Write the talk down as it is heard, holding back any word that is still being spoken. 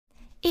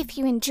If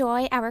you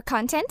enjoy our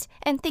content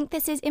and think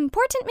this is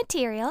important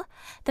material,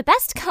 the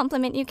best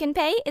compliment you can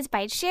pay is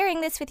by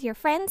sharing this with your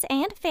friends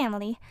and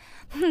family.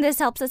 This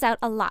helps us out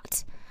a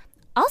lot.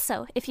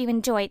 Also, if you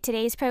enjoyed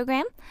today's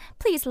program,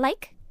 please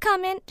like,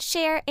 comment,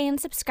 share, and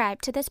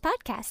subscribe to this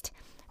podcast.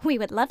 We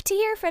would love to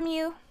hear from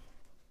you.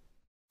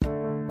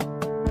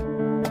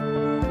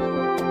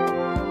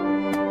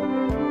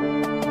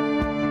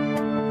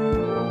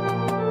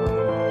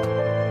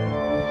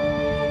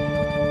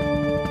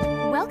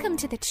 Welcome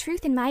to the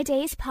Truth in My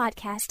Days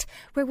podcast,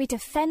 where we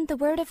defend the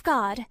Word of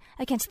God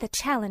against the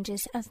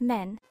challenges of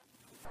men.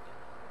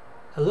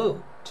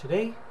 Hello,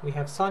 today we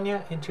have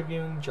Sonia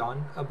interviewing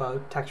John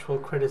about textual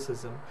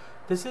criticism.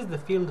 This is the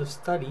field of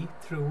study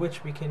through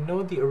which we can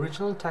know the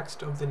original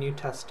text of the New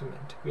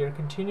Testament. We are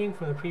continuing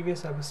from the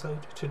previous episode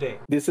today.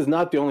 This is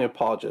not the only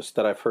apologist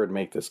that I've heard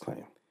make this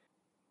claim.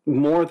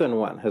 More than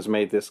one has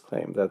made this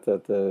claim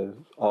that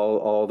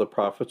all the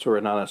prophets were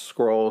written on a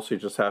scroll, so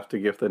you just have to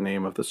give the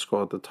name of the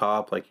scroll at the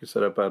top, like you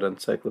said about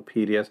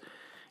encyclopedias.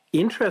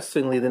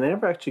 Interestingly, they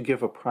never actually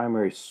give a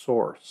primary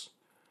source,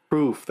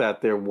 proof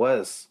that there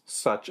was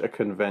such a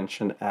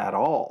convention at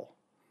all.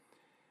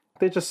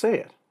 They just say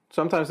it.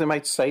 Sometimes they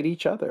might cite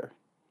each other,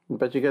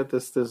 but you get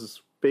this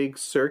big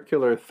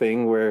circular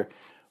thing where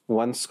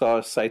one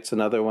scholar cites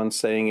another one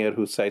saying it,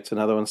 who cites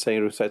another one saying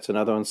it, who cites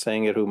another one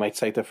saying it, who might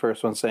cite the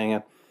first one saying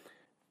it.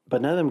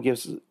 But none of them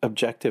gives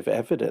objective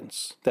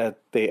evidence that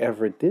they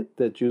ever did,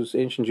 that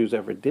ancient Jews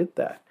ever did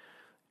that.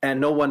 And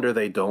no wonder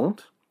they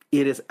don't.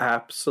 It is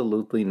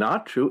absolutely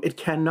not true. It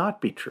cannot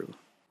be true.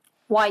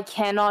 Why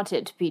cannot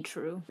it be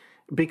true?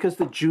 Because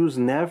the Jews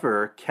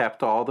never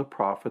kept all the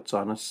prophets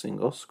on a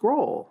single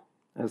scroll,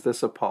 as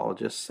this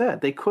apologist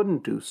said. They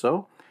couldn't do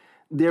so.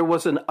 There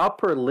was an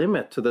upper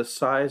limit to the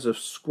size of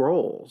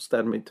scrolls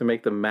to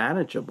make them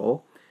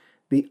manageable.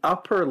 The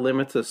upper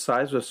limit to the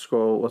size of a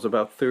scroll was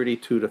about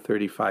 32 to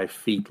 35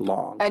 feet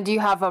long. And do you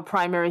have a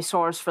primary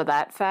source for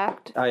that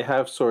fact? I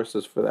have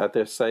sources for that.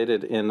 They're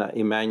cited in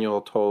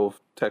Emmanuel Tov,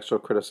 Textual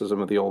Criticism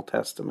of the Old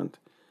Testament.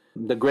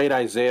 The Great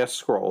Isaiah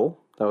Scroll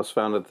that was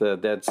found at the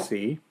Dead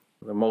Sea,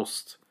 the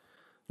most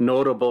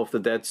notable of the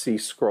Dead Sea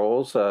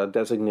Scrolls,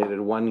 designated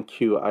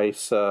 1Q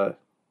Isa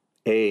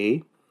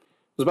A,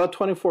 was about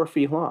 24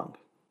 feet long.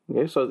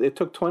 Okay, so it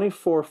took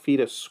 24 feet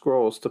of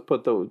scrolls to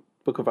put the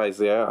Book of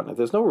Isaiah on it.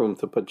 There's no room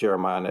to put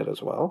Jeremiah on it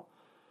as well.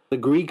 The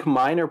Greek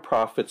Minor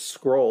Prophet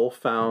scroll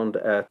found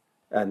at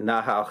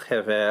Nahal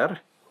Hever,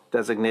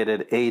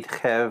 designated 8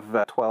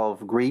 Hev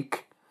 12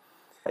 Greek.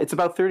 It's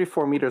about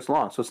 34 meters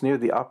long, so it's near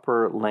the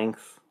upper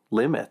length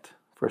limit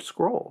for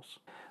scrolls.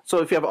 So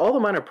if you have all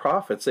the minor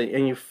prophets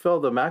and you fill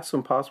the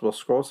maximum possible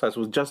scroll size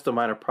with just the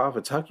minor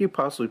prophets, how can you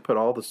possibly put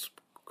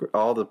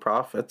all the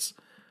prophets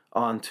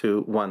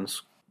onto one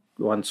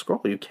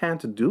scroll? You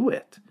can't do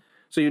it.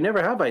 So you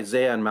never have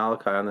Isaiah and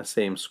Malachi on the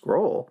same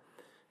scroll.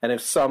 And if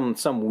some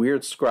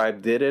weird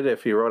scribe did it,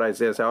 if he wrote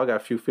Isaiah, say, I got a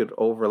few feet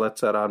over,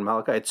 let's set on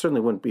Malachi, it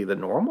certainly wouldn't be the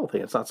normal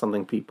thing. It's not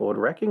something people would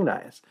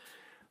recognize.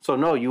 So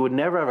no, you would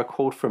never have a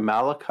quote from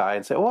Malachi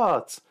and say,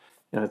 well,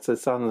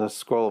 it's on the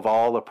scroll of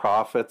all the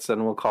prophets,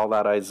 and we'll call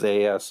that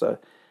Isaiah. So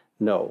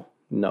no,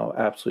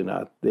 absolutely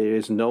not. There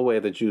is no way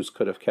the Jews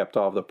could have kept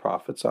all of the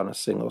prophets on a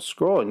single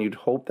scroll, and you'd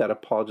hope that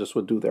apologists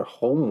would do their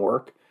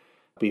homework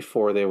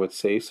before they would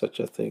say such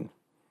a thing.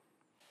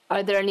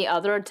 Are there any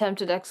other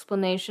attempted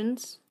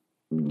explanations?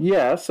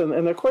 Yes, and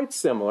they're quite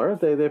similar.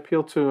 They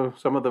appeal to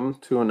some of them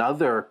to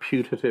another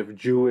putative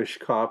Jewish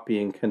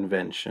copying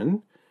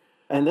convention.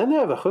 And then they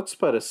have a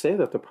chutzpah to say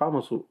that the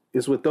problem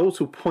is with those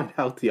who point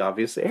out the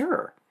obvious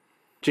error.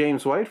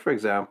 James White, for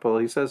example,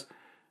 he says,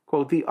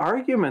 quote, the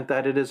argument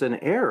that it is an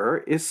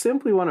error is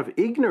simply one of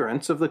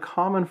ignorance of the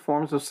common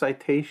forms of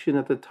citation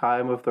at the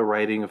time of the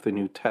writing of the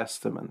New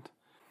Testament.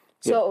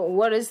 So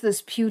what is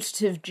this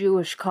putative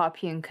Jewish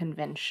copying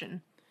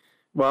convention?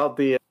 Well,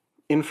 the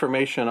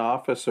information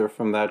officer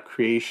from that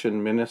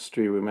creation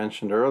ministry we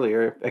mentioned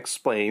earlier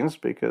explains,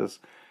 because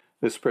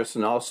this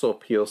person also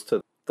appeals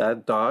to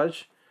that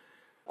dodge,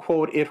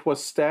 quote, it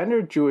was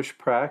standard Jewish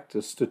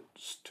practice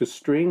to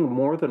string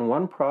more than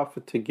one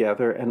prophet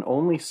together and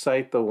only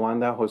cite the one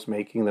that was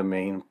making the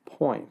main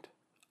point,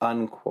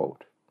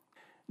 unquote.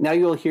 Now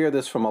you'll hear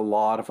this from a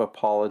lot of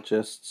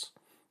apologists.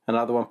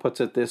 Another one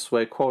puts it this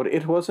way, quote,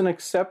 it was an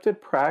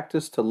accepted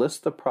practice to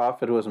list the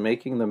prophet who was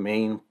making the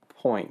main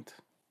point,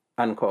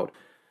 unquote.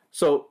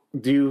 So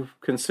do you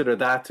consider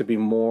that to be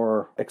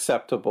more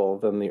acceptable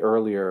than the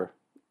earlier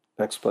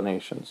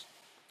explanations?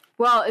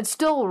 Well, it's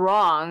still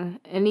wrong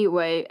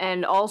anyway,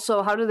 and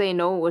also, how do they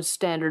know it was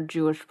standard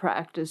Jewish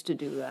practice to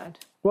do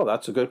that? Well,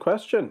 that's a good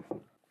question.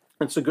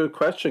 It's a good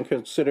question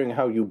considering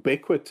how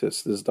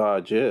ubiquitous this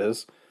dodge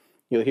is.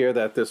 You'll hear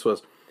that this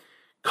was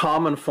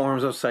common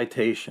forms of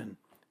citation,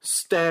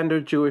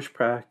 standard Jewish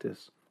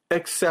practice,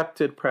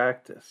 accepted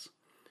practice,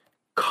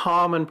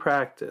 common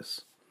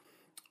practice.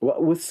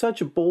 Well, with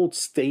such bold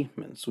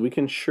statements, we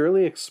can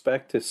surely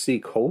expect to see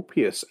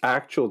copious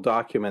actual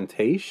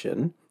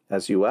documentation,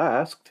 as you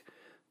asked,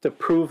 to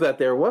prove that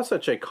there was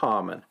such a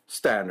common,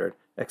 standard,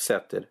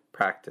 accepted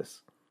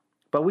practice.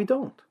 But we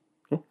don't.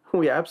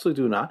 We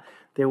absolutely do not.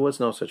 There was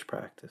no such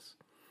practice.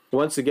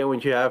 Once again,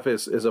 what you have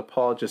is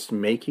apologists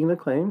making the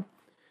claim,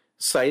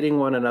 citing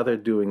one another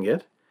doing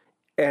it,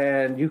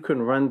 and you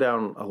can run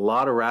down a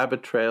lot of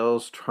rabbit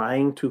trails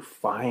trying to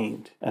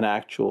find an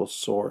actual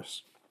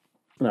source.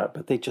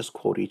 But they just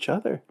quote each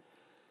other,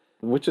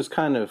 which is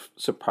kind of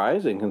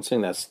surprising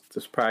considering that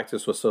this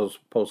practice was so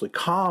supposedly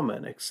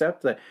common,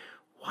 except that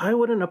why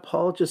would an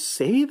apologist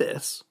say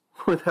this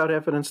without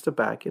evidence to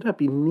back it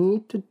up? You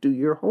need to do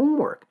your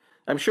homework.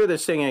 I'm sure they're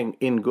saying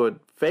in good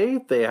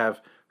faith, they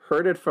have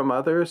heard it from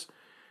others,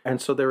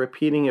 and so they're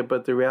repeating it,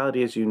 but the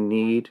reality is you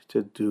need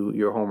to do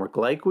your homework,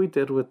 like we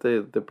did with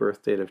the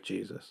birth date of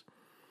Jesus.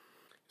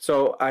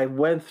 So I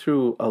went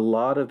through a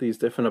lot of these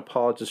different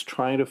apologists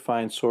trying to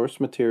find source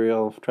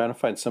material, trying to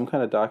find some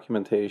kind of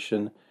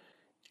documentation,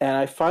 and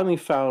I finally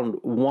found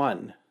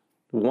one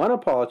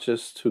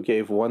apologist who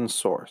gave one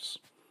source.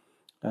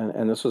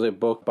 And this was a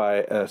book by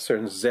a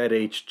certain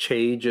Z.H.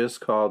 Chages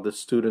called The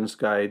Student's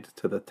Guide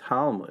to the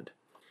Talmud,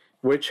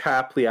 which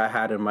happily I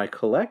had in my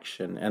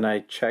collection. And I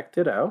checked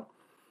it out.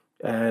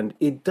 And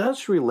it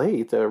does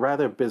relate a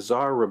rather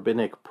bizarre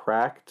rabbinic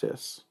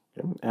practice.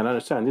 And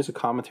understand, these are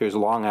commentaries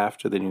long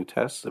after the New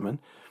Testament.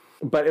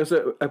 But it was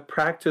a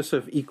practice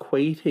of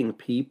equating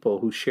people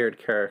who shared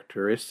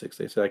characteristics.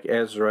 They say, like,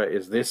 Ezra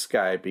is this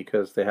guy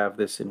because they have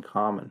this in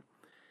common.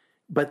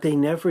 But they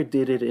never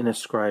did it in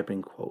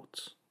ascribing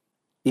quotes.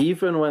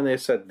 Even when they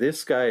said,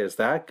 this guy is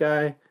that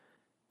guy,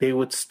 they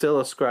would still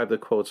ascribe the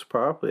quotes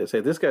properly. They say,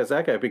 this guy is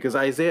that guy because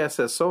Isaiah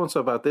says so-and-so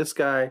about this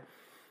guy,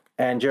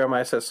 and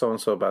Jeremiah says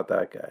so-and-so about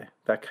that guy,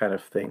 that kind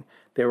of thing.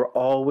 They were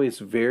always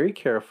very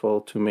careful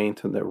to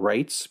maintain the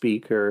right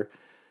speaker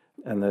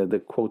and the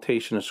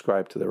quotation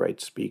ascribed to the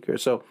right speaker.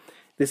 So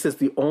this is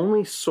the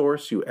only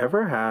source you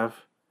ever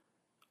have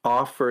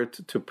offered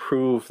to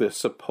prove this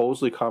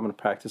supposedly common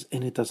practice,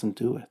 and it doesn't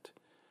do it.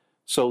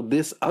 So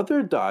this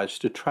other dodge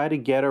to try to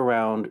get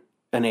around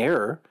an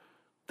error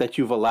that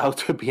you've allowed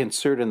to be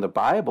inserted in the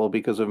Bible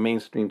because of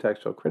mainstream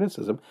textual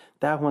criticism,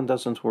 that one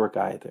doesn't work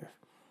either.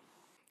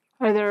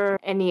 Are there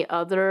any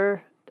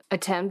other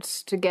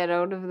attempts to get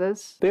out of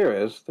this?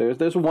 There's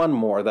one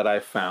more that I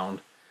found,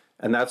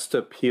 and that's to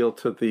appeal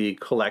to the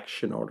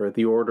collection order,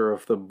 the order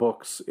of the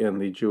books in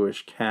the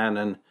Jewish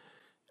canon.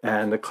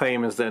 And the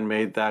claim is then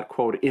made that,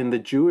 quote, in the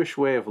Jewish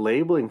way of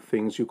labeling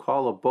things, you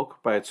call a book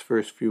by its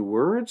first few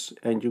words,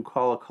 and you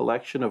call a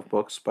collection of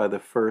books by the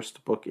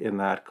first book in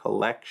that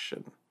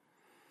collection.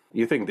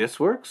 You think this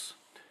works?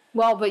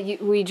 Well,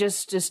 but we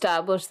just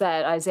established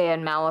that Isaiah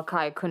and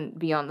Malachi couldn't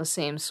be on the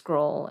same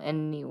scroll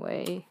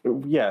anyway.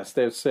 Yes,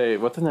 they'd say,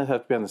 well, doesn't it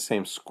have to be on the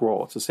same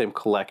scroll? It's the same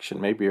collection.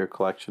 Maybe your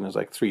collection is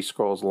like 3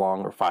 scrolls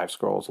long or 5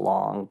 scrolls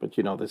long, but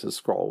this is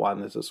scroll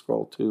 1, this is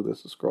scroll 2,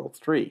 this is scroll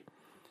 3.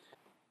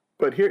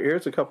 But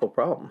here's a couple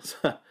problems.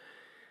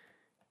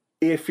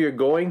 If you're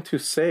going to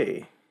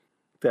say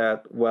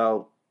that,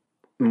 well,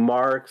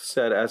 Mark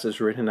said, as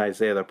is written in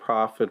Isaiah the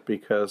prophet,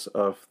 because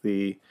of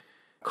the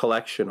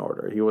collection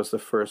order, he was the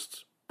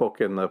first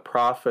book in the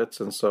prophets,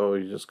 and so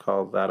you just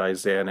call that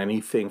Isaiah, and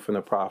anything from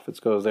the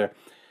prophets goes there.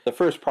 The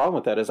first problem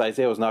with that is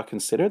Isaiah was not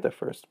considered the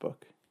first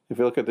book. If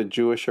you look at the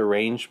Jewish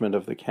arrangement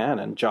of the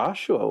canon,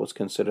 Joshua was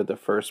considered the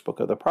first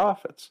book of the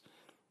prophets.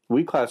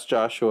 We class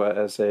Joshua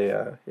as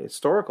a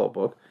historical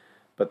book,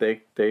 but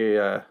they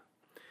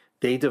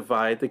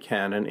divide the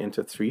canon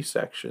into 3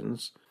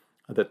 sections.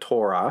 The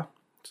Torah,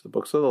 it's the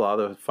books of the law,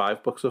 the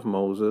 5 books of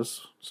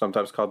Moses,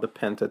 sometimes called the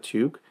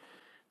Pentateuch.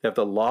 They have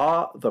the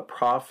law, the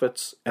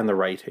prophets, and the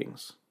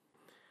writings.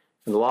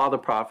 And the law, the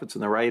prophets,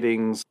 and the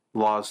writings,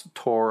 laws,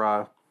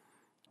 Torah,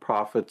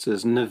 prophets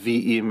is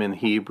Nevi'im in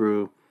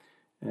Hebrew,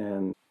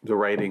 and the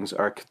writings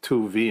are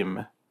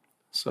Ketuvim.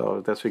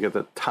 So that's where we get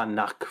the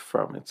Tanakh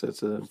from. It's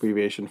an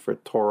abbreviation for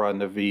Torah,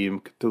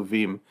 Nevi'im,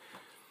 Ketuvim.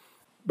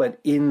 But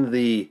in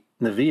the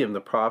Nevi'im, the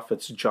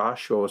prophets,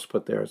 Joshua was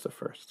put there as the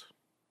first.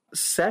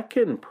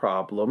 Second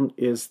problem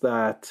is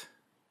that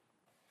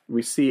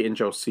we see in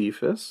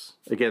Josephus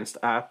against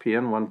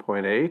Appian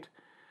 1.8.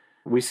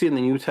 We see in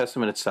the New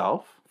Testament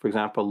itself, for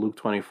example, Luke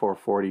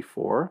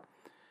 24:44,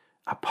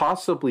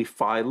 possibly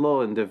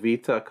Philo and De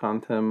Vita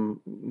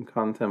Contemplativa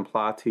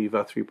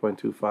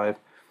 3.25.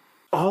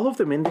 All of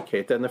them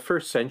indicate that in the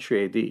 1st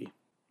century AD,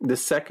 the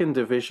second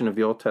division of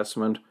the Old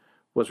Testament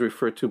was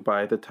referred to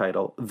by the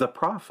title, The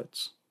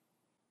Prophets.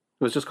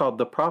 It was just called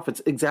The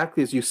Prophets,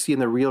 exactly as you see in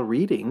the real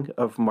reading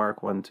of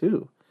Mark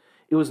 1:2.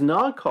 It was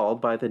not called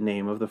by the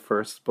name of the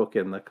first book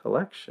in the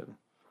collection.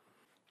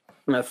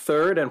 And a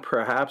third and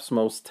perhaps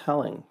most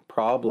telling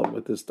problem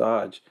with this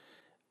dodge,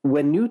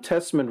 when New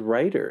Testament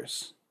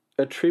writers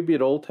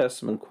attribute Old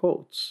Testament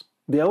quotes,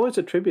 they always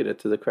attribute it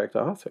to the correct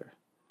author.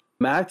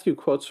 Matthew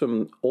quotes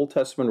from Old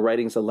Testament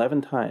writings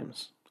 11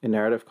 times in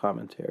narrative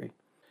commentary.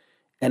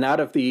 And out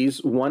of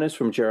these, 1 is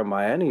from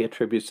Jeremiah, and he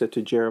attributes it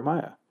to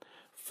Jeremiah.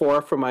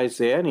 4 from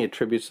Isaiah, and he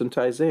attributes them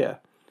to Isaiah.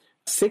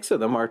 6 of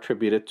them are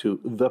attributed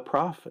to the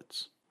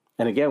prophets.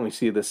 And again, we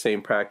see the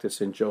same practice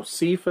in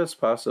Josephus,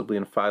 possibly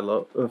in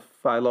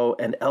Philo,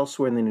 and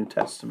elsewhere in the New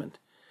Testament.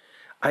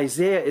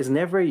 Isaiah is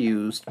never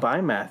used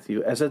by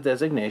Matthew as a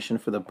designation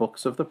for the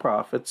books of the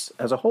prophets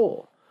as a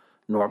whole,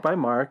 nor by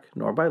Mark,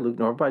 nor by Luke,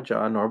 nor by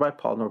John, nor by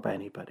Paul, nor by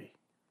anybody.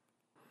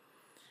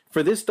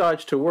 For this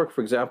dodge to work,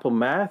 for example,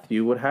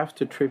 Matthew would have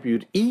to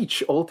attribute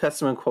each Old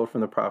Testament quote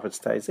from the prophets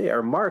to Isaiah,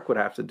 or Mark would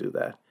have to do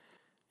that.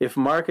 If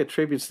Mark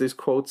attributes these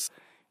quotes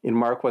in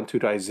Mark 1:2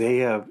 to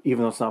Isaiah,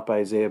 even though it's not by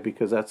Isaiah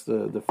because that's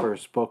the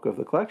first book of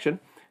the collection,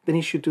 then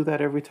he should do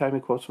that every time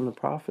he quotes from the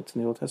prophets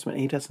in the Old Testament,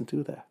 and he doesn't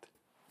do that.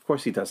 Of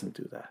course he doesn't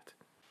do that.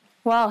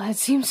 Well, it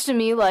seems to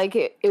me like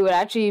it would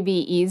actually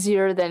be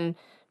easier than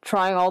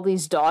trying all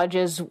these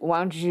dodges. Why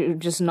don't you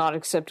just not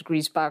accept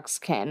Griesbach's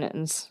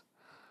canons?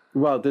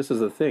 Well, this is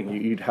the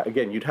thing.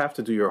 You'd have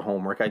to do your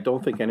homework. I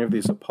don't think any of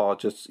these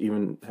apologists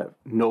even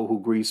know who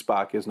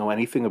Griesbach is, know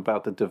anything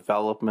about the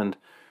development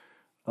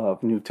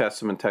of New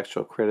Testament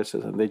textual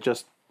criticism. They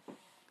just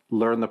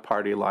learn the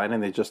party line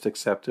and they just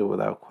accept it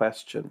without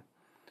question.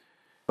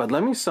 But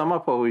let me sum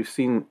up what we've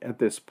seen at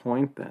this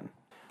point then.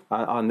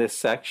 On this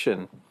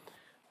section,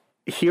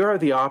 here are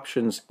the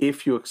options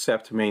if you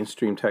accept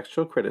mainstream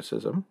textual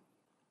criticism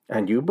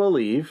and you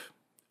believe,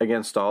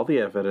 against all the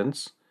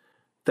evidence,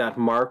 that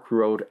Mark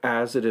wrote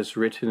as it is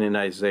written in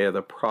Isaiah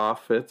the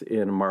prophet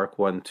in Mark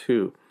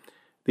 1:2.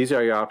 These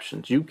are your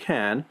options. You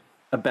can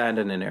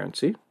abandon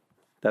inerrancy.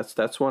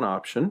 That's one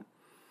option.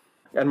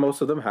 And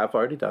most of them have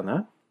already done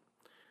that.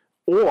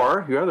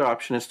 Or your other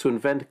option is to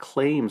invent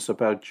claims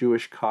about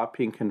Jewish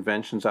copying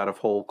conventions out of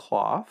whole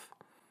cloth.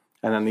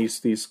 And then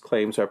these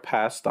claims are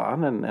passed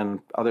on, and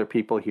other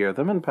people hear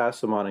them and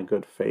pass them on in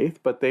good faith,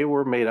 but they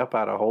were made up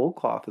out of whole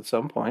cloth at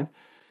some point,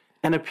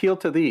 and appeal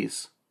to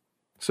these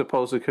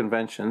supposed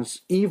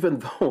conventions, even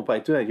though by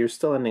doing that you're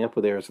still ending up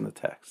with errors in the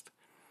text.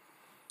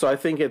 So I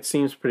think it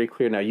seems pretty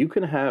clear now. You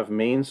can have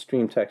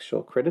mainstream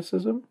textual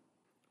criticism,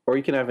 or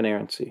you can have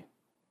inerrancy,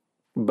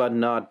 but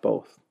not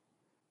both.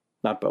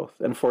 Not both.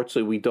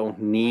 Unfortunately, we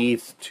don't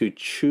need to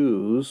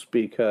choose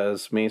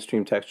because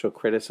mainstream textual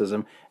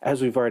criticism,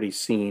 as we've already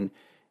seen,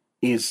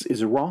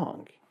 is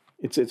wrong.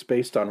 It's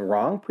based on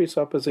wrong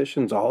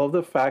presuppositions. All of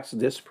the facts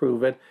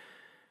disprove it.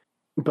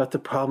 But the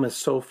problem is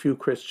so few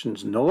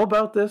Christians know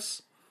about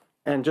this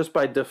and just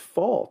by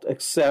default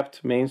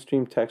accept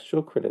mainstream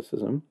textual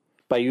criticism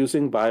by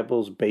using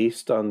Bibles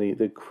based on the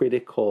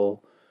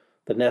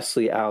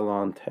Nestle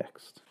Aland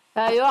text.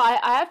 I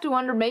have to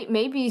wonder,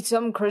 maybe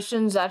some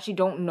Christians actually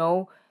don't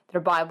know their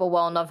Bible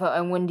well enough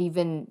and wouldn't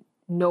even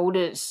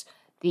notice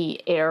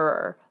the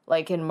error,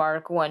 like in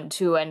Mark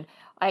 1:2. And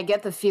I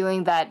get the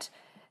feeling that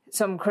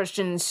some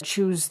Christians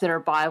choose their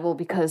Bible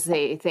because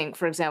they think,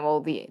 for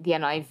example, the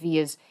NIV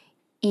is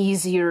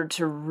easier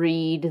to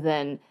read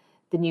than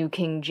the New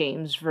King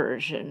James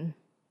Version.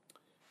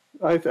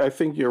 I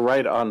think you're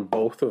right on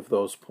both of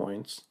those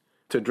points.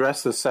 To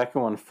address the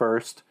second one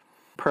first,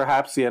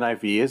 perhaps the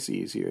NIV is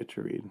easier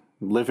to read.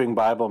 Living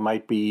Bible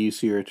might be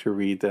easier to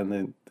read than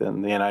the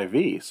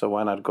NIV, so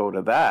why not go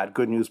to that?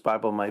 Good News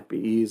Bible might be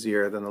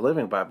easier than the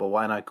Living Bible,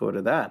 why not go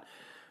to that?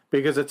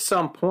 Because at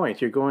some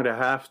point you're going to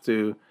have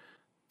to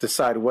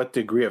decide what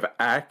degree of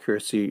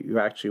accuracy you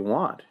actually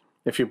want.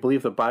 If you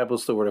believe the Bible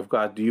is the Word of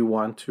God, do you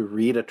want to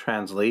read a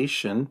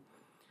translation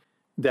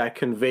that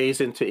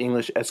conveys into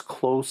English as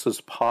close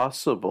as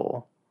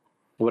possible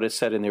what is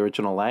said in the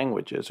original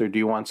languages? Or do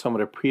you want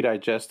someone to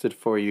pre-digest it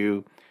for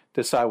you,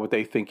 decide what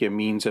they think it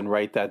means, and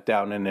write that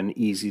down in an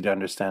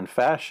easy-to-understand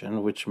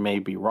fashion, which may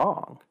be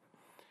wrong?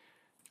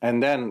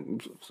 And then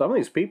some of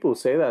these people who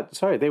say that,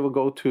 they will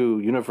go to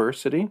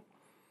university.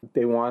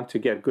 They want to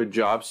get good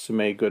jobs to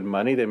make good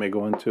money. They may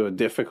go into a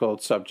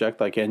difficult subject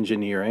like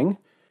engineering.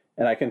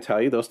 And I can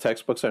tell you those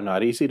textbooks are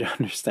not easy to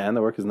understand.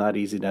 The work is not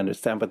easy to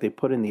understand, but they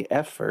put in the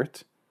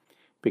effort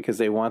because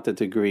they want the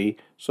degree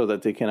so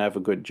that they can have a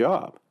good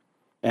job.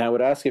 And I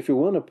would ask, if you're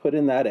willing to put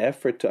in that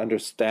effort to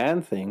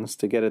understand things,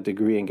 to get a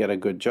degree and get a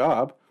good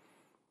job,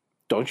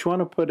 don't you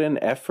want to put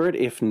in effort,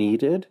 if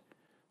needed,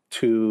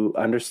 to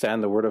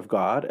understand the Word of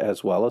God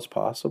as well as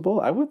possible?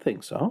 I would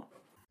think so.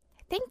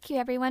 Thank you,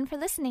 everyone, for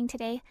listening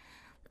today.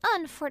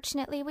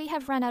 Unfortunately, we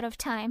have run out of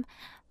time,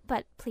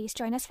 but please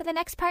join us for the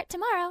next part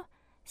tomorrow.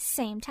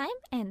 Same time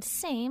and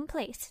same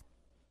place.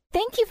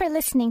 Thank you for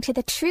listening to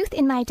the Truth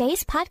in My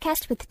Days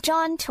podcast with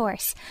John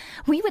Torse.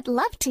 We would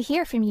love to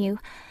hear from you.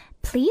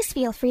 Please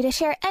feel free to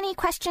share any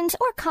questions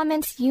or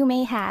comments you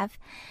may have.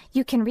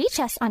 You can reach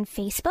us on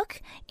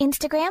Facebook,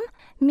 Instagram,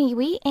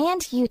 MeWe,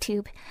 and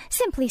YouTube.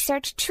 Simply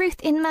search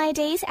Truth in My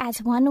Days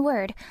as one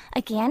word.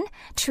 Again,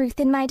 Truth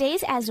in My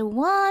Days as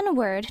one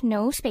word,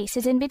 no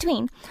spaces in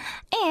between.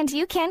 And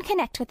you can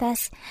connect with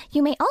us.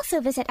 You may also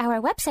visit our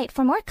website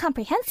for more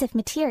comprehensive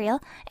material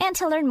and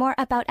to learn more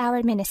about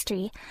our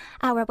ministry.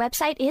 Our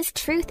website is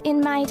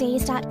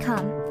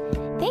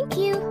truthinmydays.com. Thank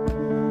you.